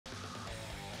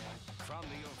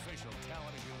official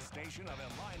television station of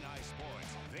Illini Sports.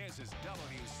 This is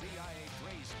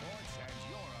WCIA3 Sports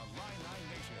and your Illini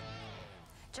Nation.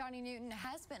 Johnny Newton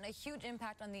has been a huge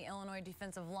impact on the Illinois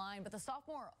defensive line, but the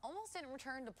sophomore almost didn't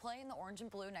return to play in the orange and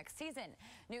blue next season.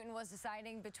 Newton was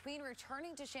deciding between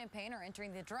returning to Champaign or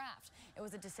entering the draft. It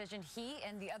was a decision he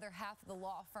and the other half of the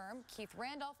law firm, Keith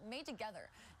Randolph, made together.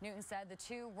 Newton said the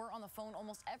two were on the phone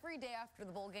almost every day after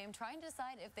the bowl game trying to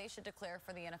decide if they should declare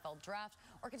for the NFL draft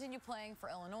or continue playing for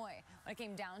Illinois. When it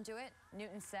came down to it,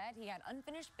 Newton said he had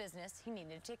unfinished business he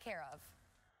needed to take care of.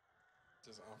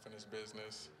 Just unfinished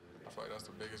business. I feel like that's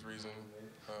the biggest reason.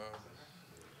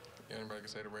 Anybody can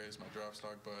say to raise my draft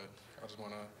stock, but I just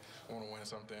want to win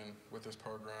something with this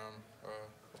program.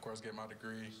 Of course, get my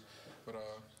degree, but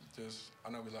I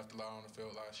know we left a lot on the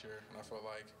field last year, and I feel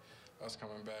like us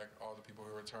coming back, all the people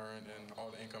who returned and all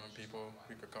the incoming people,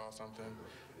 we could cause something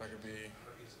that could be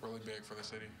really big for the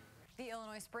city. The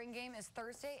Illinois spring game is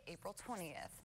Thursday, April 20th.